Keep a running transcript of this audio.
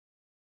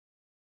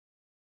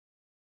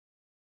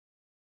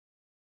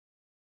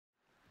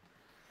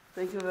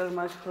Thank you very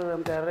much,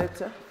 Program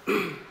Director.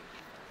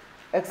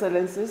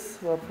 Excellencies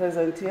who are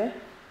present here,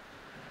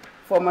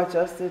 former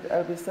Justice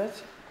Albie,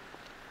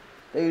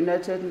 the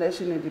United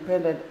Nations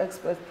Independent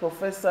Expert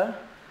Professor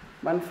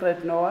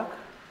Manfred Nowak,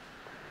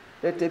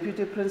 the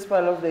Deputy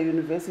Principal of the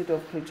University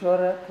of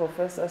Pretoria,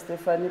 Professor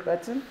Stephanie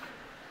Patton,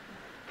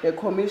 the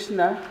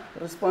Commissioner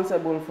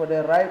responsible for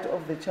the right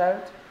of the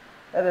child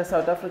at the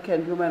South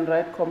African Human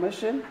Rights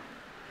Commission,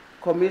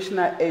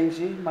 Commissioner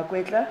Angie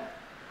Makwetla,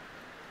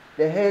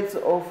 the heads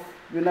of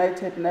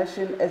United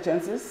Nations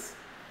agencies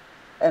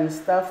and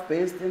staff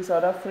based in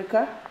South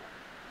Africa,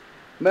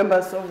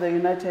 members of the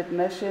United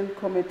Nations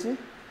Committee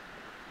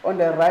on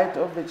the Right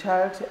of the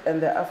Child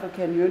and the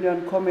African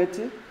Union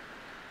Committee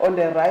on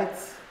the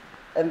Rights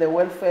and the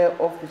Welfare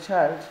of the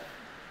Child,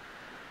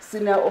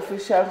 senior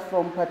officials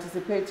from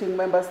participating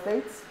member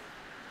states,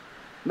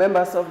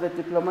 members of the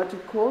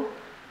diplomatic corps,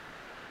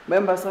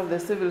 members of the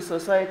civil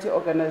society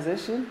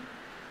organization,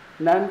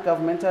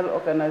 non-governmental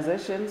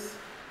organizations,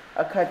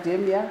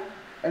 academia,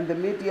 and the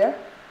media,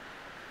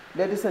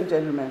 ladies and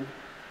gentlemen,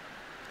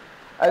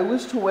 I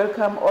wish to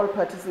welcome all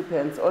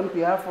participants on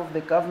behalf of the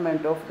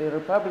government of the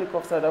Republic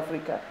of South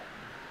Africa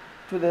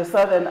to the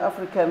Southern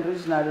African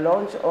Regional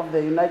launch of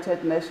the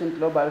United Nations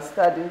Global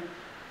Study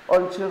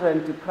on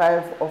Children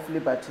Deprived of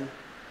Liberty.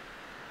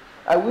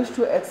 I wish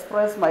to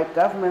express my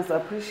government's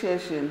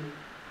appreciation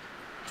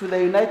to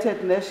the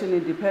United Nations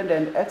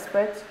Independent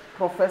Expert,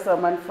 Professor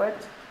Manfred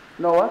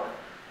Nowak,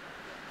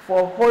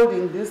 for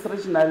holding this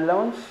regional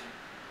launch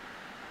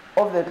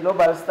of the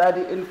global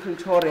study in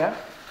Pretoria,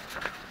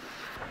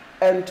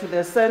 and to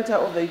the Center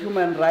of the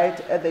Human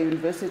Rights at the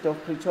University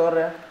of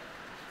Pretoria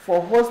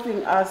for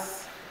hosting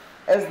us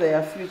as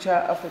their future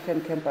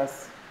African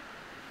campus.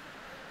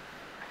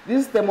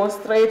 This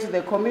demonstrates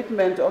the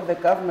commitment of the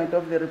government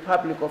of the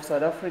Republic of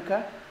South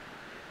Africa,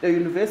 the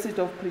University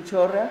of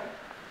Pretoria,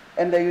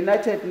 and the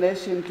United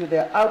Nations to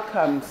the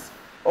outcomes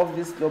of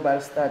this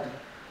global study.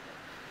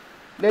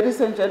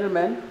 Ladies and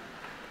gentlemen,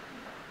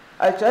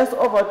 just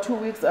over 2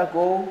 weeks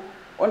ago,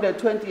 on the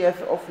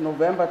 20th of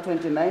November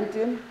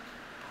 2019,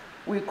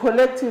 we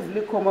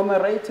collectively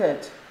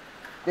commemorated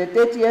the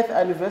 30th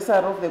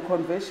anniversary of the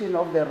Convention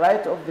of the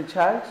Right of the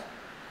Child,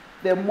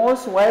 the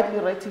most widely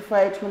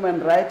ratified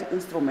human rights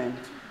instrument.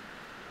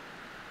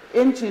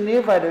 In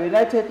Geneva, the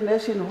United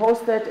Nations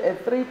hosted a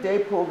 3-day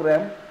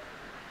program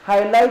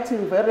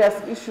highlighting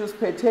various issues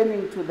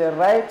pertaining to the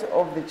right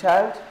of the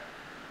child,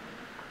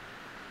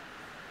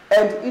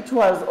 and it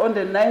was on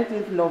the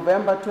 19th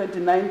November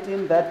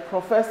 2019 that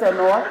Professor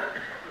Nowak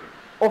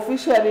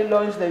officially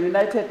launched the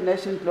United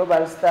Nations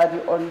Global Study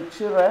on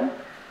Children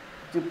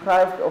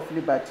Deprived of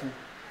Liberty.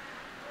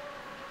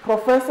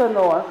 Professor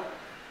Nowak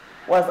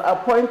was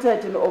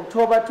appointed in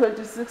October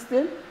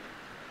 2016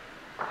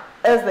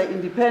 as the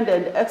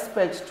independent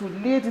expert to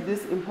lead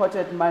this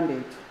important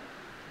mandate,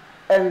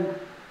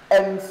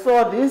 and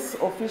so this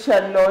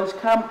official launch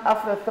came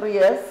after 3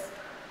 years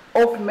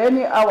of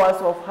many hours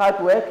of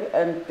hard work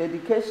and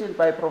dedication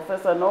by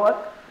Professor Nowak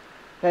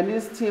and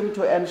his team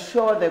to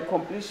ensure the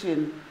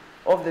completion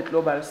of the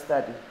global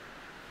study.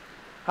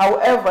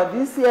 However,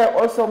 this year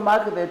also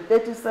marked the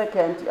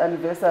 32nd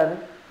anniversary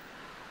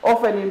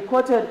of an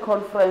important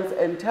conference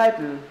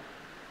entitled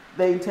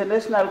the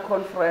International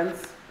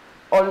Conference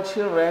on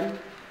Children,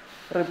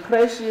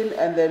 Repression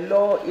and the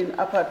Law in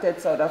Apartheid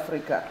South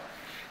Africa,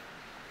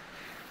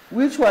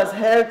 which was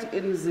held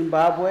in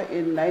Zimbabwe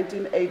in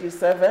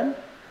 1987.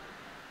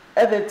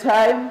 At the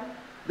time,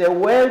 the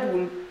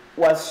world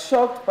was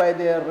shocked by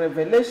the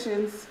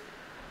revelations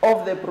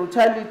of the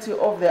brutality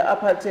of the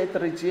apartheid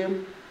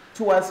regime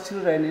towards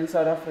children in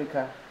South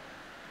Africa.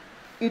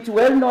 It's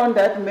well known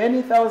that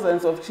many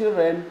thousands of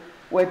children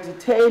were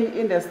detained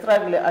in the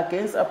struggle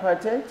against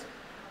apartheid,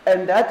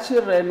 and that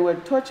children were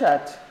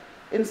tortured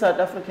in South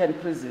African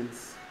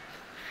prisons.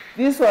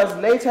 This was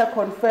later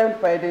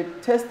confirmed by the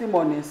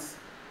testimonies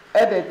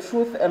at the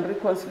Truth and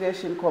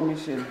Reconciliation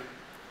Commission.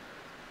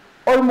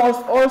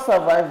 Almost all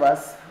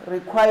survivors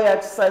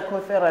required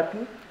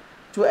psychotherapy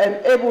to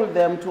enable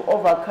them to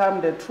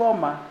overcome the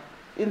trauma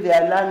in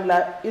their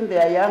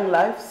young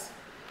lives,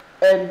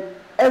 and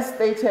as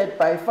stated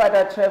by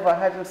Father Trevor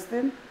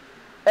Huddleston,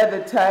 at the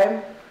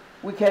time,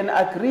 we can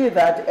agree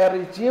that a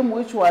regime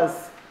which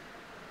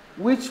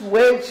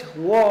waged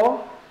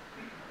war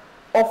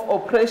of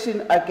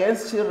oppression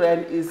against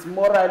children is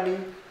morally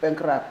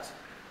bankrupt.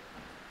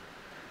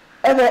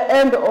 At the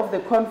end of the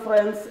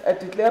conference, a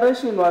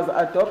declaration was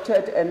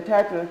adopted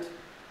entitled,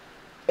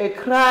 "A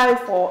Cry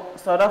for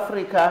South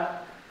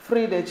Africa,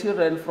 Free the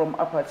Children from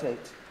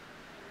Apartheid."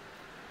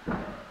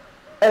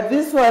 And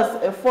this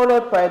was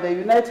followed by the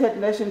United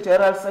Nations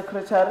General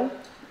Secretary,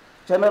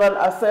 General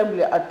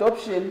Assembly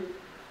adoption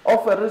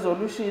of a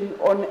resolution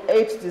on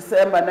 8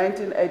 December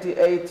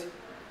 1988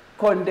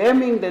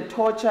 condemning the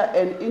torture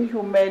and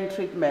inhumane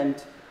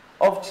treatment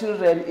of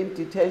children in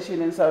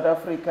detention in South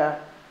Africa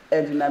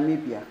and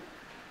Namibia.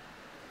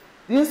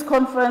 This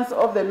conference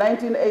of the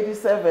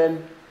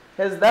 1987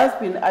 has thus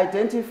been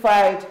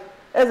identified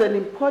as an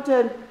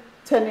important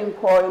turning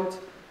point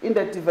in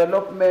the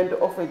development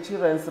of a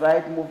children's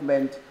rights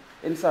movement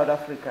in South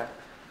Africa.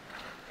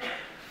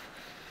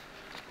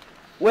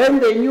 When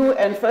the new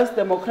and first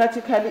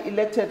democratically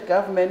elected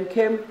government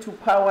came to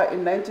power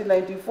in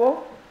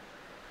 1994,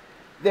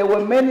 there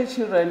were many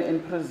children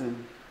in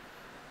prison.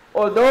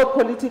 Although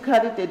political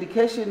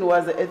dedication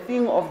was a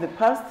thing of the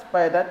past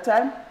by that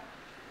time,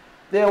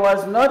 there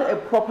was not a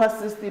proper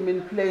system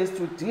in place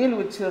to deal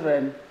with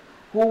children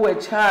who were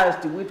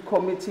charged with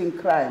committing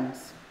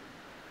crimes.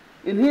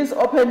 In his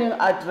opening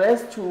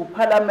address to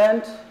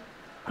Parliament,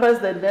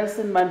 President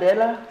Nelson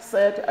Mandela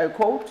said, I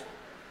quote,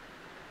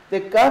 "The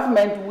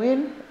government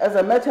will, as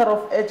a matter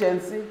of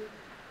urgency,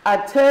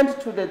 attend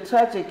to the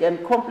tragic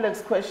and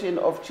complex question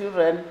of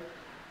children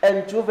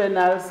and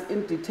juveniles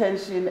in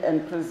detention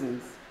and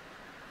prisons.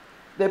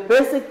 The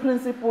basic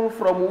principle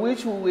from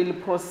which we will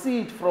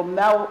proceed from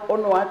now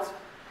onward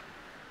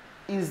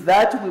is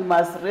that we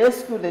must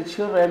rescue the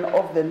children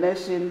of the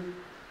nation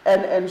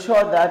and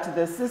ensure that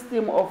the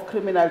system of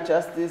criminal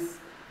justice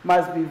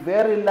must be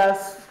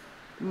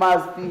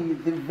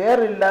the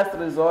very last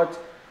resort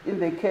in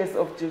the case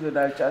of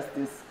juvenile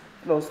justice,"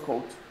 close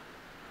quote.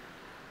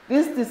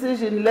 This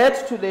decision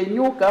led to the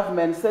new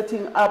government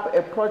setting up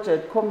a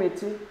project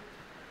committee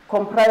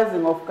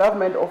comprising of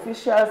government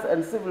officials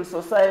and civil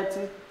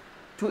society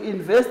to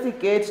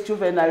investigate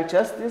juvenile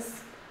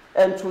justice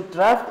and to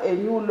draft a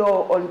new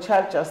law on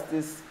child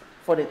justice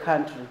for the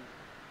country.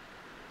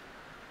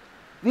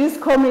 This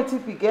committee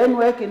began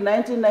work in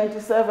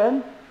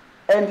 1997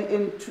 and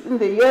in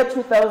the year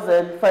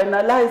 2000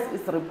 finalized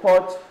its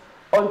report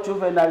on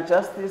juvenile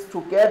justice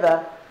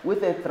together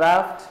with a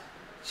draft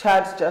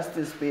child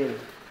justice bill.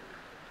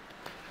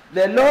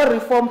 The law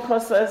reform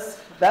process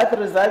that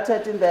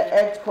resulted in the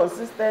act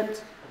consisted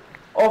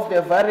of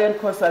the variant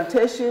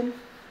consultation,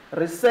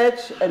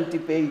 research, and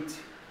debate.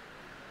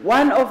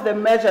 One of the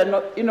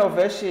major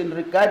innovations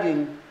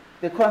regarding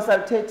the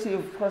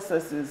consultative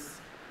processes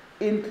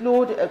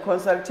include a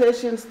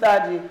consultation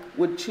study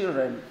with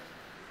children.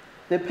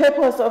 The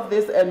purpose of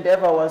this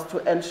endeavor was to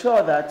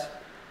ensure that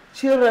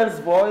children's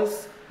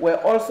voice were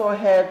also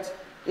heard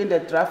in the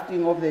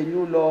drafting of the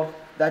new law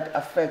that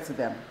affects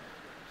them.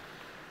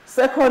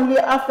 Secondly,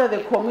 after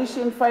the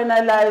Commission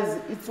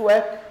finalized its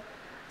work,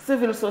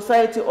 civil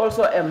society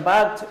also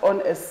embarked on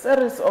a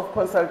series of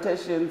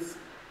consultations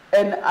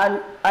and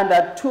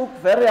undertook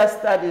various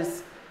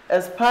studies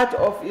as part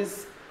of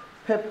its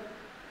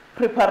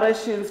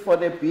preparations for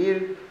the bill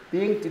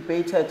being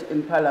debated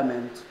in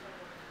Parliament.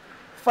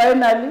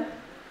 Finally,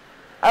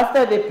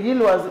 after the bill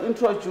was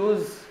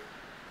introduced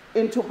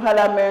into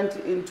Parliament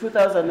in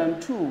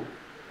 2002,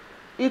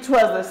 it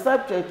was the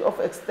subject of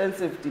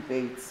extensive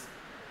debates.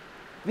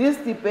 These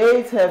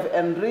debates have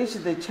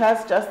enriched the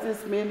child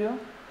justice milieu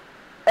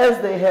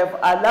as they have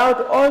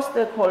allowed all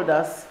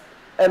stakeholders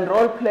and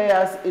role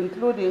players,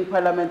 including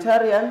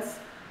parliamentarians,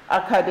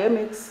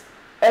 academics,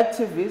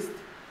 activists,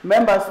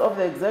 members of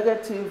the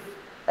executive,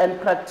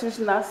 and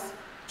practitioners,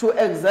 to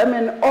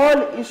examine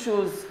all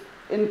issues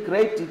in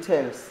great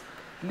details,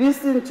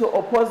 listen to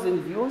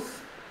opposing views,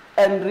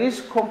 and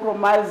reach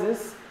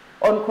compromises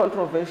on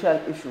controversial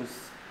issues.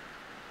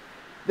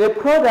 The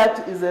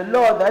product is a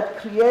law that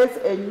creates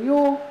a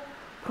new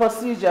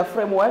procedure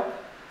framework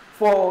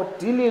for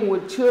dealing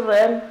with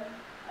children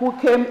who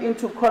came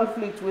into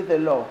conflict with the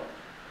law.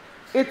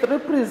 It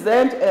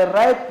represents a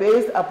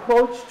right-based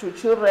approach to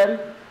children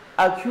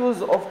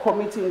accused of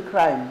committing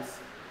crimes.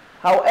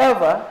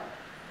 However,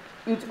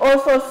 it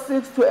also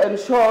seeks to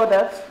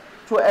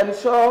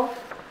ensure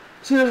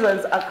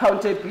children's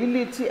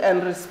accountability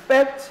and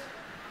respect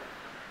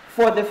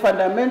for the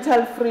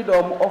fundamental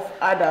freedom of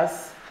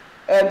others,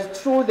 and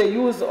through the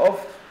use of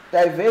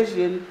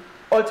diversion,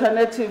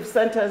 alternative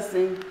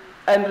sentencing,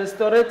 and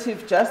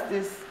restorative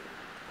justice,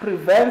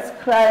 prevents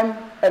crime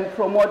and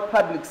promotes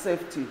public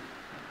safety.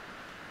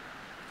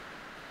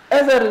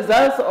 As a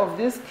result of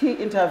these key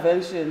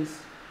interventions,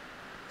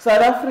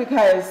 South Africa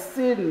has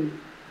seen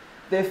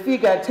the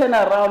figure turn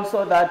around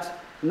so that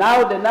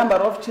now the number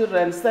of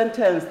children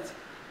sentenced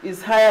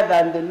is higher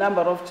than the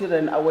number of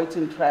children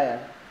awaiting trial.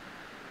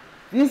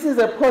 This is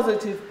a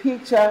positive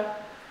picture,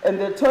 and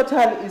the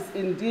total is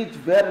indeed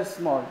very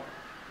small.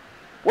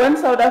 When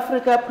South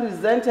Africa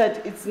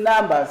presented its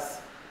numbers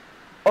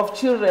of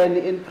children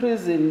in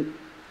prison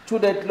to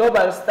the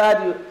global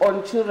study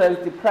on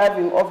children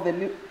depriving of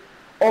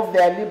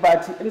their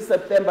liberty in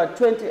September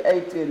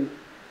 2018,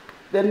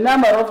 the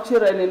number of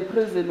children in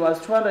prison was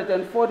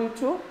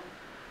 242,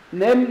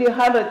 namely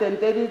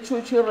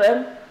 132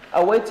 children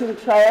awaiting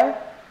trial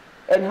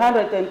and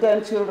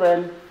 110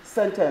 children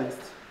sentenced.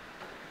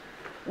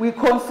 We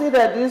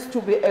consider this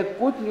to be a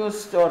good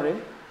news story,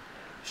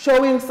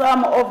 showing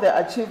some of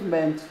the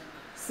achievement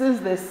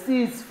since the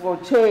seeds for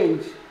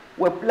change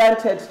were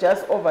planted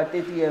just over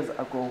 30 years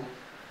ago.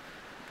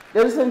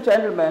 Ladies and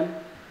gentlemen,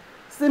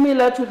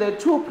 similar to the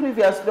two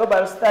previous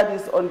global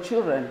studies on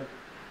children,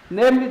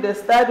 namely the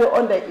study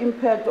on the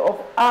impact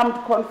of armed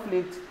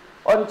conflict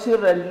on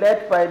children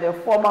led by the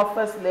former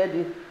First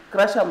Lady,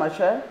 Graça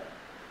Machel,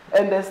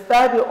 and the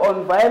study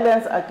on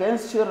violence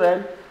against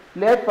children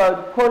led by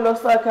Paulo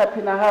Saka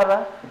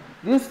Pinahara,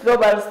 this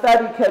global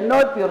study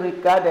cannot be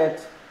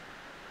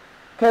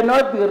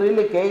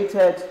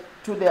relegated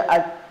to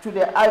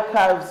the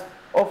archives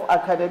of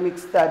academic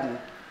study.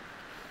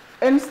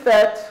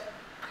 Instead,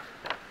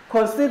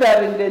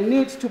 considering the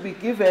need to be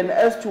given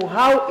as to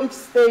how each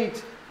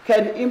state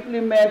can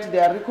implement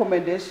their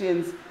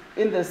recommendations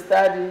in the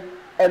study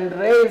and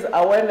raise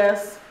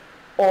awareness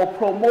or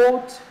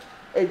promote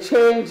a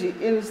change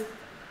in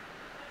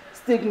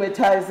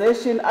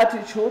stigmatization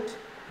attitude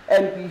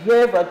and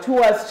behavior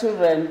towards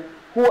children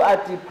who are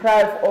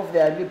deprived of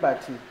their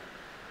liberty.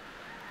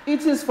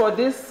 It is for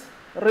these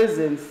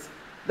reasons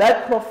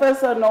that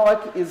Professor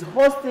Nowak is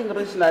hosting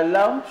regional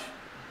launch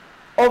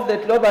of the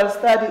global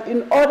study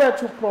in order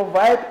to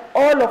provide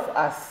all of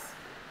us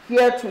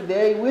here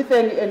today with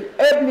an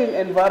enabling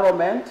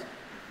environment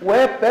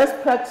where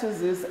best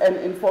practices and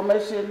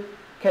information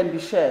can be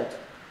shared.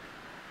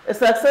 A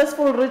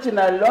successful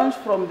regional launch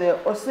from the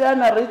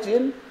Oceania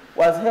region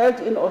was held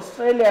in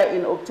Australia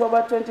in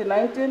October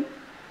 2019,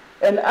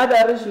 and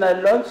other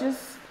regional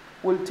launches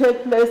will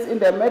take place in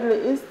the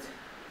Middle East,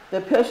 the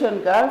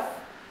Persian Gulf,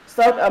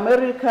 South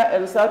America,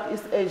 and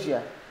Southeast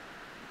Asia.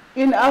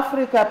 In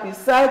Africa,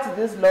 besides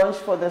this launch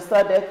for the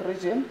SADC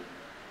region,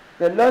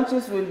 the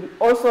launches will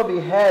also be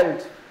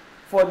held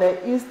for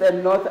the East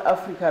and North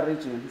Africa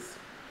regions.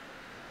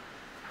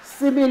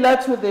 Similar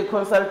to the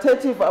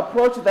consultative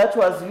approach that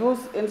was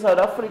used in South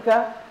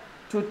Africa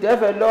to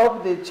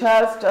develop the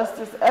Child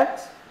Justice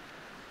Act,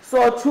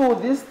 so too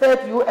this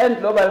third UN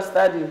global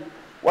study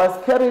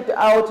was carried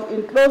out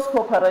in close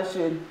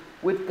cooperation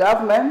with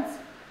governments,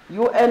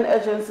 UN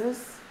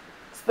agencies,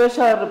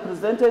 Special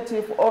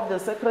Representative of the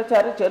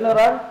Secretary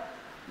General,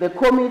 the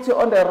Committee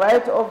on the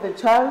Right of the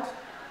Child,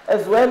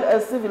 as well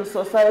as civil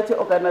society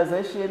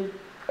organizations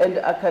and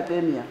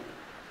academia.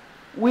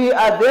 We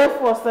are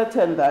therefore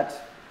certain that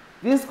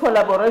this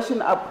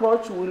collaboration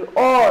approach will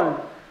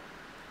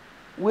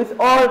with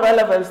all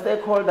relevant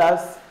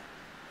stakeholders,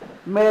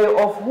 many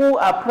of whom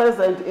are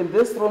present in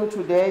this room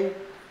today,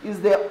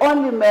 is the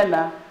only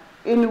manner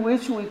in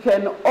which we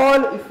can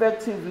all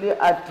effectively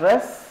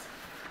address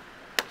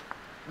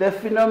the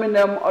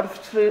phenomenon of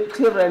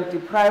children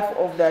deprived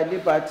of their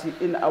liberty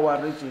in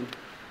our region.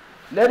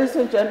 Ladies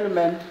and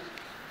gentlemen,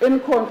 in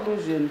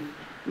conclusion,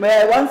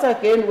 may I once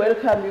again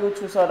welcome you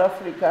to South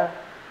Africa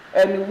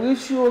and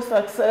wish you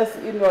success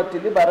in your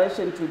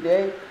deliberation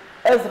today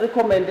as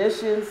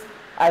recommendations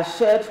are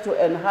shared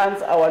to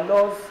enhance our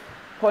laws,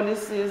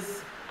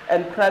 policies,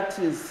 and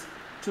practice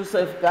to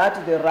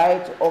safeguard the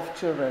rights of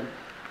children.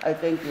 I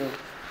thank you.